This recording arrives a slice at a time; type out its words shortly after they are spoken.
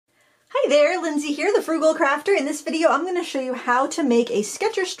Hi there, Lindsay here, the Frugal Crafter. In this video, I'm going to show you how to make a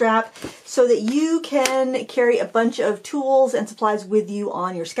sketcher strap so that you can carry a bunch of tools and supplies with you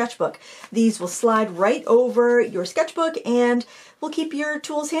on your sketchbook. These will slide right over your sketchbook and will keep your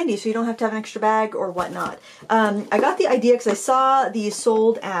tools handy so you don't have to have an extra bag or whatnot. I got the idea because I saw these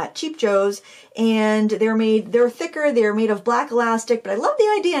sold at Cheap Joe's and they're thicker, they're made of black elastic, but I love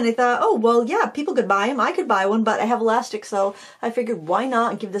the idea and I thought, oh, well, yeah, people could buy them. I could buy one, but I have elastic, so I figured why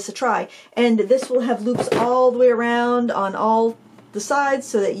not give this a try. And this will have loops all the way around on all the sides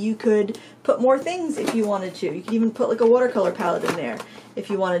so that you could put more things if you wanted to. You could even put like a watercolor palette in there if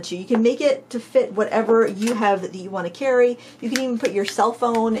you wanted to. You can make it to fit whatever you have that you want to carry. You can even put your cell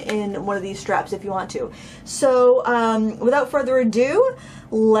phone in one of these straps if you want to. So without further ado,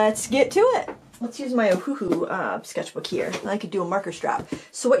 let's get to it. Let's use my Ohuhu sketchbook here. I could do a marker strap.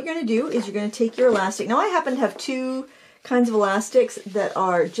 So what you're going to do is you're going to take your elastic. Now I happen to have two kinds of elastics that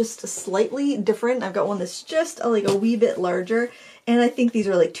are just slightly different. I've got one that's just like a wee bit larger, and I think these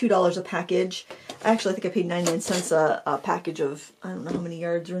are like $2 a package. Actually, I think I paid 99 cents a package of, I don't know how many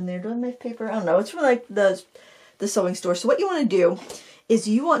yards are in there. Do I have knife paper? I don't know. It's from like the sewing store. So what you want to do is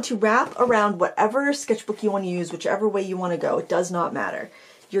you want to wrap around whatever sketchbook you want to use, whichever way you want to go. It does not matter.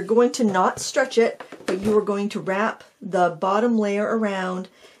 You're going to not stretch it, but you are going to wrap the bottom layer around,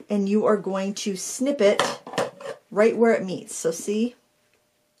 and you are going to snip it right where it meets. So see,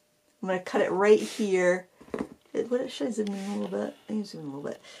 I'm going to cut it right here. Should I zoom in a little bit? I need to zoom in a little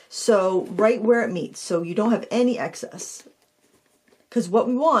bit. So right where it meets, so you don't have any excess. Because what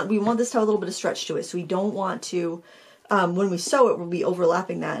we want this to have a little bit of stretch to it. So we don't want to, when we sew it, we'll be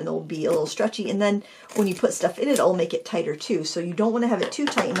overlapping that and it'll be a little stretchy. And then when you put stuff in it, it'll make it tighter too. So you don't want to have it too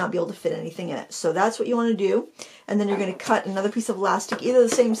tight and not be able to fit anything in it. So that's what you want to do. And then you're going to cut another piece of elastic, either the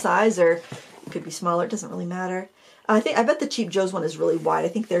same size or it could be smaller. It doesn't really matter. I bet the Cheap Joe's one is really wide. I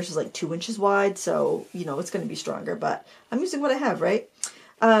think theirs is like 2 inches wide, so you know it's going to be stronger, but I'm using what I have, right?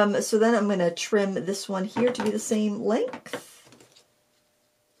 So then I'm going to trim this one here to be the same length.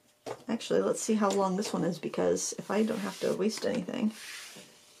 Actually, let's see how long this one is, because if I don't have to waste anything,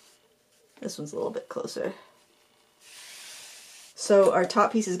 this one's a little bit closer. So our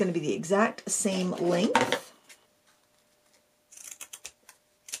top piece is going to be the exact same length.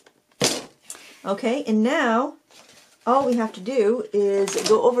 Okay, and now all we have to do is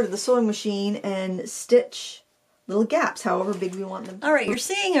go over to the sewing machine and stitch little gaps, however big we want them. All right, you're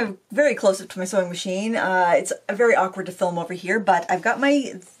seeing a very close-up to my sewing machine. It's very awkward to film over here, but I've got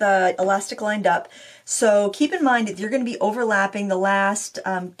the elastic lined up. So keep in mind that you're going to be overlapping the last,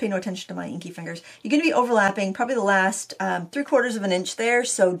 pay no attention to my inky fingers, you're going to be overlapping probably the last 3/4 of an inch there,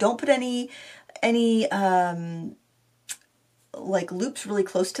 so don't put any like loops really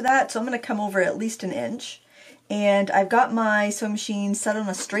close to that. So I'm going to come over at least an inch. And I've got my sewing machine set on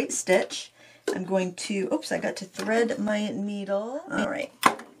a straight stitch. I'm going to, oops, I got to thread my needle. All right.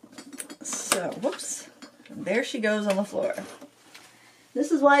 So, whoops. There she goes on the floor. This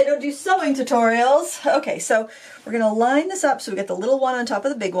is why I don't do sewing tutorials. Okay, so we're going to line this up so we get the little one on top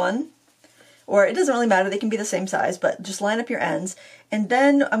of the big one. Or it doesn't really matter, they can be the same size, but just line up your ends. And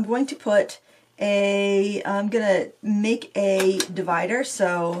then I'm going to put I'm going to make a divider.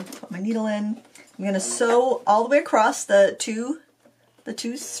 So put my needle in. I'm going to sew all the way across the two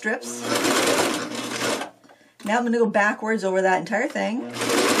strips. Now I'm going to go backwards over that entire thing.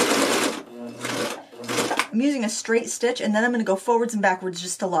 I'm using a straight stitch, and then I'm going to go forwards and backwards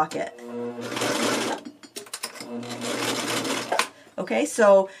just to lock it. Okay,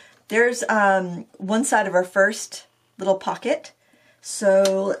 so there's one side of our first little pocket.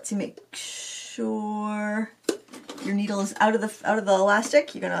 So let's see, make sure your needle is out of the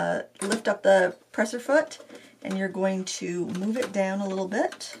elastic. You're gonna lift up the presser foot and you're going to move it down a little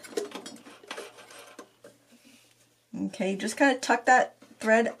bit. Okay, just kind of tuck that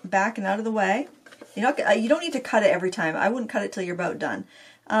thread back and out of the way. You don't need to cut it every time. I wouldn't cut it till you're about done.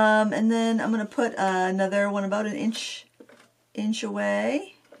 And then I'm gonna put another one about an inch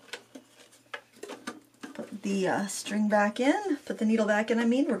away. Put the string back in. Put the needle back in.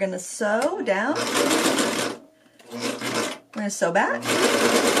 We're gonna sew down. We're going to sew back.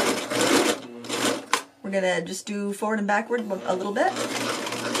 We're going to just do forward and backward a little bit.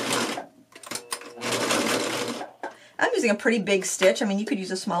 I'm using a pretty big stitch. You could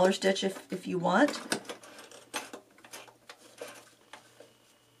use a smaller stitch if you want.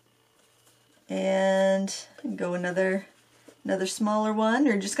 And go another smaller one.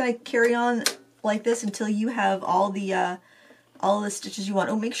 You're just going to carry on like this until you have all the stitches you want.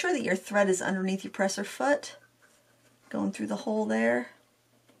 Oh, make sure that your thread is underneath your presser foot. Going through the hole there.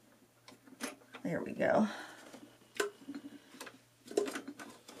 There we go.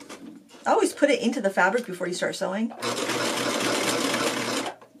 always put it into the fabric before you start sewing.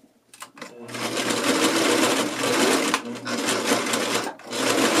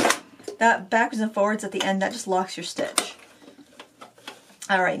 That backwards and forwards at the end, that just locks your stitch.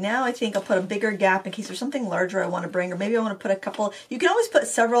 All right, now I think I'll put a bigger gap in case there's something larger I want to bring, or maybe I want to put a couple, you can always put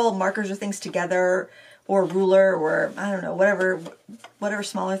several markers or things together, or a ruler, or I don't know, whatever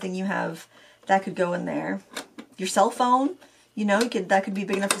smaller thing you have, that could go in there. Your cell phone, you know, that could be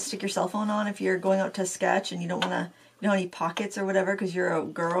big enough to stick your cell phone on if you're going out to sketch and you don't any pockets or whatever because you're a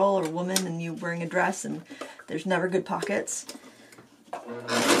girl or woman and you're wearing a dress and there's never good pockets.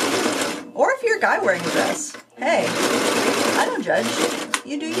 Or if you're a guy wearing a dress. Hey, I don't judge.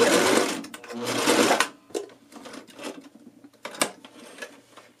 You do you.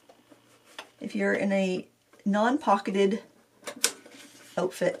 If you're in a non-pocketed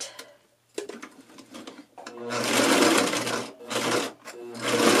outfit.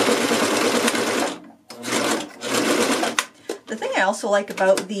 The thing I also like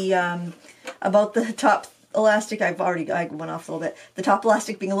about the top elastic, I went off a little bit. The top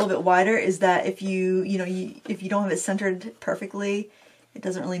elastic being a little bit wider is that if if you don't have it centered perfectly, it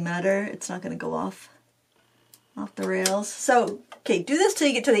doesn't really matter. It's not going to go off the rails. So, okay, do this till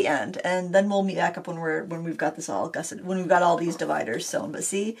you get to the end, and then we'll meet back up when we've got this all gusseted, when we've got all these dividers sewn. But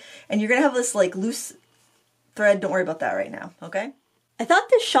see, and you're gonna have this like loose thread. Don't worry about that right now, okay? I thought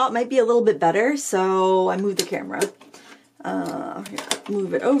this shot might be a little bit better, so I moved the camera.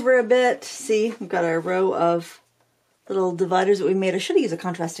 Move it over a bit. See, we've got our row of little dividers that we made. I should have used a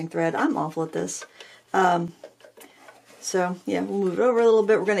contrasting thread. I'm awful at this. So yeah, we'll move it over a little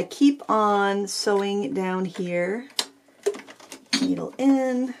bit. We're going to keep on sewing down here. Needle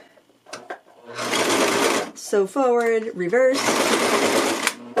in, sew forward, reverse.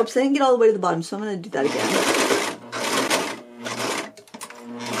 Oops, I didn't get all the way to the bottom, so I'm going to do that again.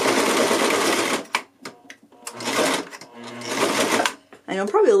 I know I'm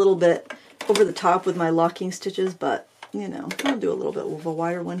probably a little bit over the top with my locking stitches, but you know, I'll do a little bit of a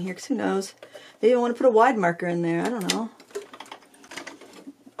wider one here because who knows? Maybe I want to put a wide marker in there. I don't know.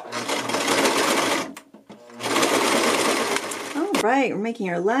 All right, we're making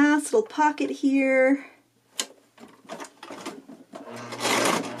our last little pocket here.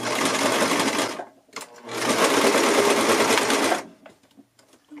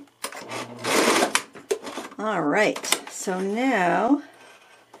 All right, so now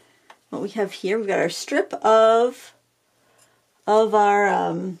what we have here, we've got our strip of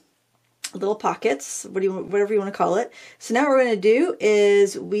our little pockets, whatever you want to call it. So now what we're going to do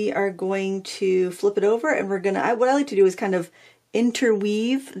is we are going to flip it over, and we're going to, what I like to do is kind of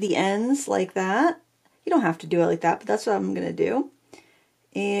interweave the ends like that. You don't have to do it like that, but that's what I'm going to do.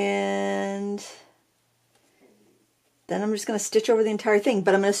 And then I'm just going to stitch over the entire thing,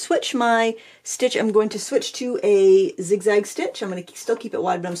 but I'm going to switch my stitch. I'm going to switch to a zigzag stitch. I'm going to still keep it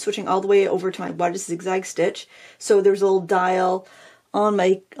wide, but I'm switching all the way over to my widest zigzag stitch. So there's a little dial on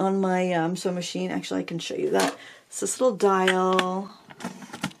my sewing machine. Actually, I can show you that. It's this little dial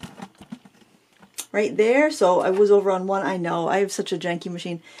right there. So I was over on 1. I know I have such a janky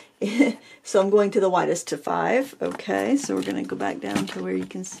machine. So I'm going to the widest to 5. Okay, so we're going to go back down to where you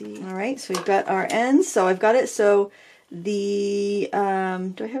can see. All right, so we've got our ends. So I've got it. So the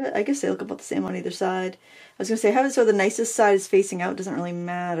do I have it? I guess they look about the same on either side. I was going to say I have it so the nicest side is facing out. Doesn't really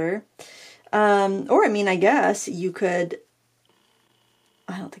matter. Or I mean, I guess you could.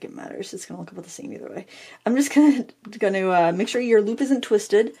 I don't think it matters. It's going to look about the same either way. I'm just going to make sure your loop isn't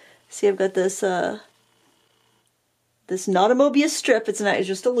twisted. See, I've got this this not a Mobius strip. It's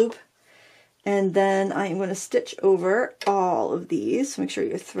just a loop. And then I'm going to stitch over all of these. Make sure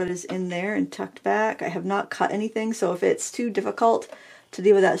your thread is in there and tucked back. I have not cut anything, so if it's too difficult to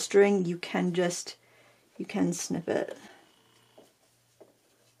deal with that string, you can snip it.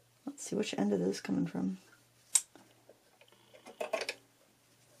 Let's see, which end of this coming from?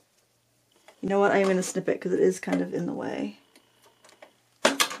 You know what? I'm going to snip it because it is kind of in the way.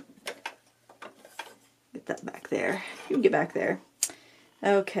 Get that back there. You can get back there.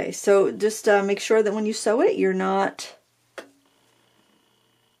 Okay, so just make sure that when you sew it, you're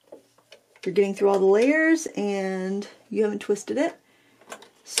getting through all the layers and you haven't twisted it.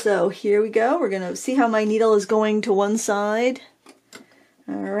 So here we go. We're going to see how my needle is going to one side.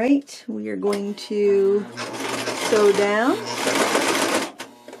 All right, we are going to sew down.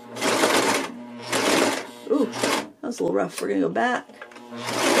 Ooh, that was a little rough. We're going to go back.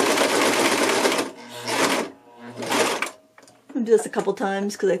 I'm going to do this a couple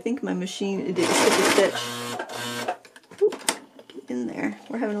times because I think my machine did skip a stitch. Ooh, get in there.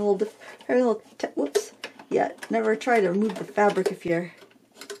 We're having a little, whoops. Yeah, never try to remove the fabric if you're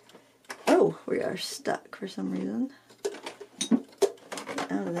Oh, we are stuck for some reason.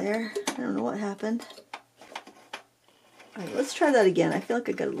 Get out of there. I don't know what happened. Alright, let's try that again. I feel like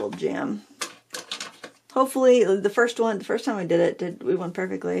I got a little jam. Hopefully, the first time I did it, we went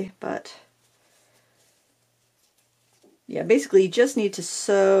perfectly, but yeah, basically you just need to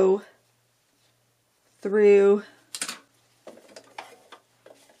sew through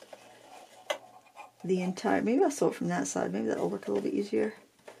the entire, maybe I'll sew it from that side, maybe that'll work a little bit easier.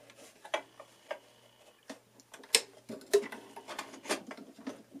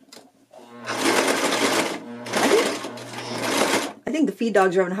 I think the feed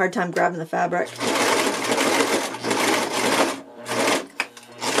dogs are having a hard time grabbing the fabric.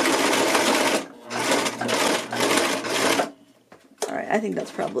 Alright, I think that's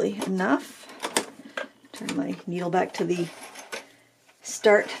probably enough. Turn my needle back to the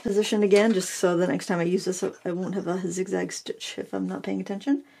start position again, just so the next time I use this I won't have a zigzag stitch if I'm not paying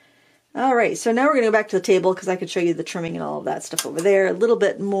attention. Alright, so now we're going to go back to the table because I could show you the trimming and all of that stuff over there a little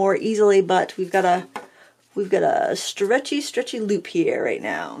bit more easily, but we've got a stretchy loop here right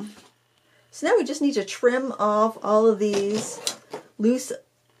now. So now we just need to trim off all of these loose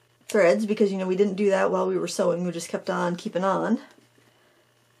threads because, you know, we didn't do that while we were sewing. We just kept on keeping on.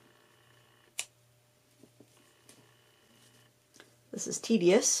 This is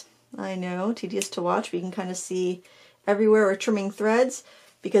tedious. I know, tedious to watch, but you can kind of see everywhere we're trimming threads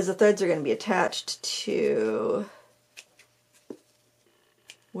because the threads are going to be attached to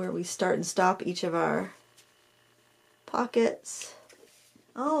where we start and stop each of our pockets.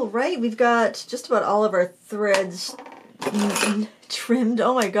 All right, we've got just about all of our threads trimmed.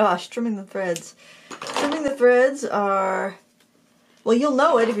 Oh my gosh, trimming the threads. Trimming the threads are, well, you'll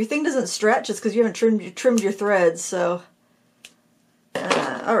know it if your thing doesn't stretch. It's because you haven't trimmed your threads. So,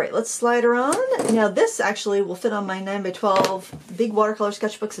 all right, let's slide her on. Now this actually will fit on my 9x12 big watercolor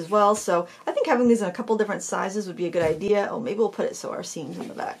sketchbooks as well. So I think having these in a couple different sizes would be a good idea. Oh, maybe we'll put it so our seam's in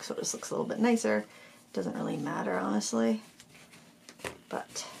the back, so it just looks a little bit nicer. Doesn't really matter, honestly,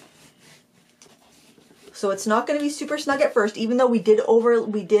 but so it's not going to be super snug at first, even though we did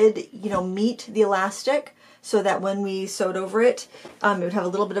you know, meet the elastic so that when we sewed over it, it would have a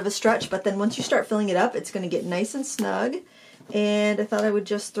little bit of a stretch, but then once you start filling it up, it's going to get nice and snug. And I thought I would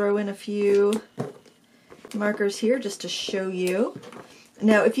just throw in a few markers here just to show you.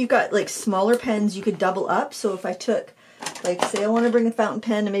 Now, if you've got like smaller pens, you could double up. So if I took, like, say I want to bring a fountain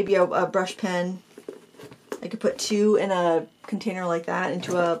pen and maybe a brush pen, I could put two in a container like that,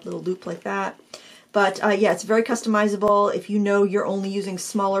 into a little loop like that. But yeah, it's very customizable. If you know you're only using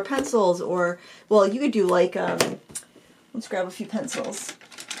smaller pencils, or, well, you could do like, let's grab a few pencils.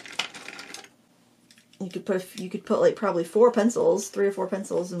 You could put like probably 3 or 4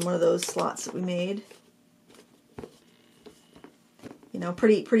 pencils in one of those slots that we made. You know,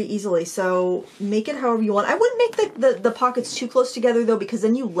 pretty easily. So make it however you want. I wouldn't make the pockets too close together though, because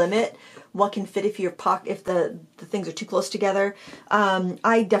then you limit what can fit if the things are too close together.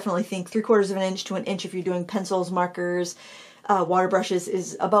 I definitely think 3/4 of an inch to an inch if you're doing pencils, markers, water brushes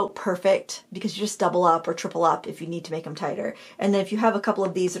is about perfect, because you just double up or triple up if you need to make them tighter. And then if you have a couple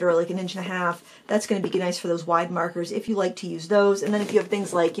of these that are like 1.5 inches, that's going to be nice for those wide markers if you like to use those. And then if you have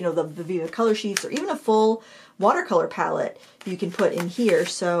things like, you know, the Viva color sheets or even a full watercolor palette, you can put in here.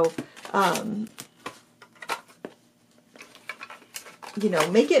 So, you know,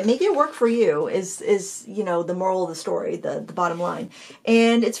 make it work for you is you know, the moral of the story, the bottom line.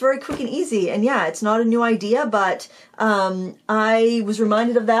 And it's very quick and easy. And yeah, it's not a new idea, but I was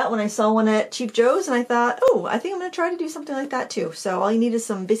reminded of that when I saw one at Cheap Joe's, and I thought, oh, I think I'm going to try to do something like that too. So all you need is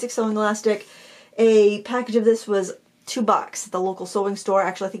some basic sewing elastic. A package of this was $2 at the local sewing store.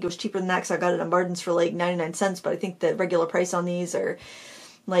 Actually, I think it was cheaper than that because I got it on Barden's for like 99 cents, but I think the regular price on these are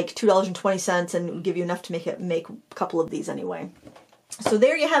like $2.20, and it would give you enough to make a couple of these anyway. So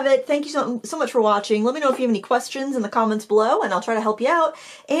there you have it. Thank you so much for watching. Let me know if you have any questions in the comments below, and I'll try to help you out.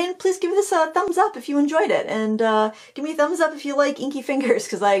 And please give this a thumbs up if you enjoyed it, and give me a thumbs up if you like inky fingers,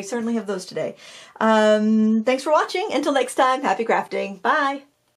 because I certainly have those today. Thanks for watching. Until next time, happy crafting. Bye!